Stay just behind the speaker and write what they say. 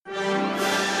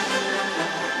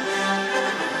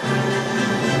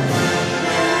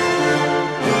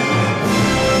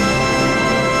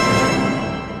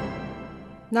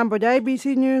Nambo ABC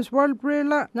News Warlpiri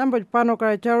la nambo pano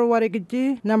ka charu wari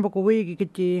gichi nambo ko wigi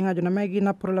gichi ngaju na megi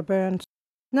na prula pens.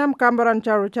 Nam kambaran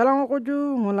charu chalang ko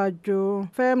ju ngulaju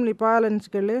family violence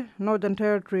gele Northern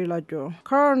Territory la jo.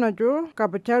 Karna jo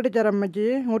kapachari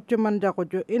jaramaji ngutchuman jako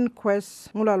jo inquest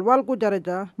ngulal walku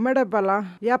jaraja medebala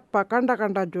yappa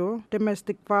kanda jo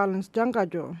domestic violence jangka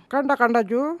jo. Kanda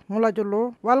jo ngulaju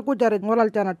lo walku jarej ngulal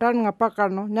jana tan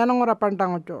ngapakarno nyanongora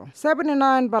pantango jo.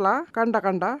 79 bala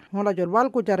kanda ngulaju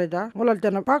walku jaraja ngulal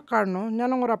jana pakarno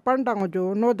nyanongora pantango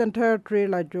jo Northern Territory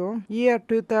la jo year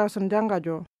 2000 jangka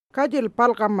jo. Kajil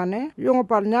palkam mane yung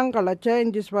pal nyangkala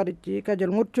changes warichi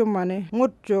kajil ngutcho mane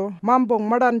ngutcho mambong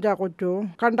madan jako jo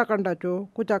kanda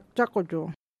jo kucak chako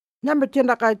jo. Nyambe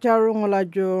chinda ka charu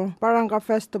ngulajo paranga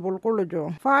festival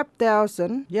kulujo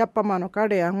 5,000 yappa mano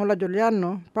kadea ngulajo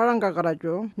liano paranga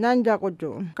karajo nyanja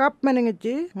kojo kap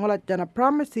meningichi ngulajana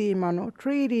promise mano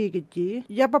treaty gichi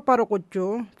yappa paro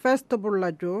kojo festival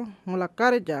lajo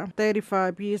ngulakareja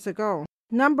 35 years ago.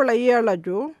 Nambala year la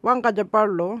jo wangka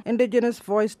japarlo Indigenous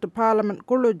voice to parliament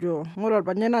kulujo ngulal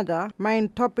banyenaja main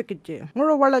topic je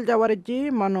ngulal walal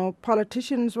jawariji mano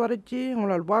politicians wariji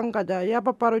ngulal wangka ja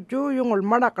yapa paro jo yungul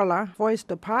madakala voice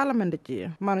to parliament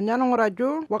je mano nyanong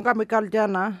rajo wangka mikal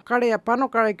jana kare pano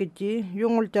kare kichi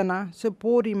yungul jana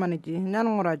sepuri maniji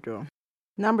nyanong rajo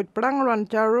nambit prangulan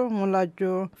charu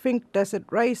ngulajo Fink Desert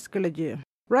Rice keleje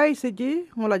Rice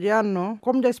ji ngulaji anno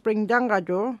komja spring janga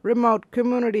jo remote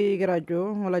community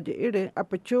garajo ngulaji ide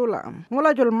apachula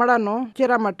ngulajul marano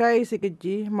chira matai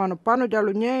sikiji mano pano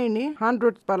jalu nyaini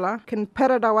 100 pala kin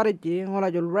perada wariji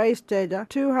ngulajul rice jaja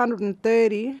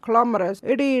 230 kilometers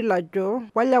ide lajo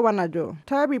walyawana jo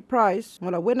tabi price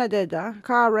ngula wina jaja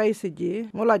car rice ji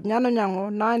ngulaj nyano nyango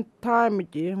 9 time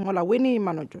ji ngula wini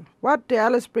mano jo wate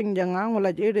Alice spring janga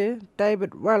ngulaji ide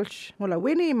David Welsh ngula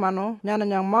wini mano nyano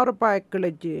nyang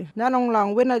motorbike Nanong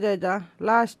lang wina jaja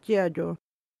last year jo.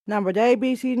 Number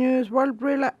ABC News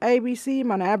Warlpiri la ABC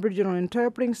man Aboriginal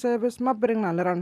Interpreting Service mabiring na leran.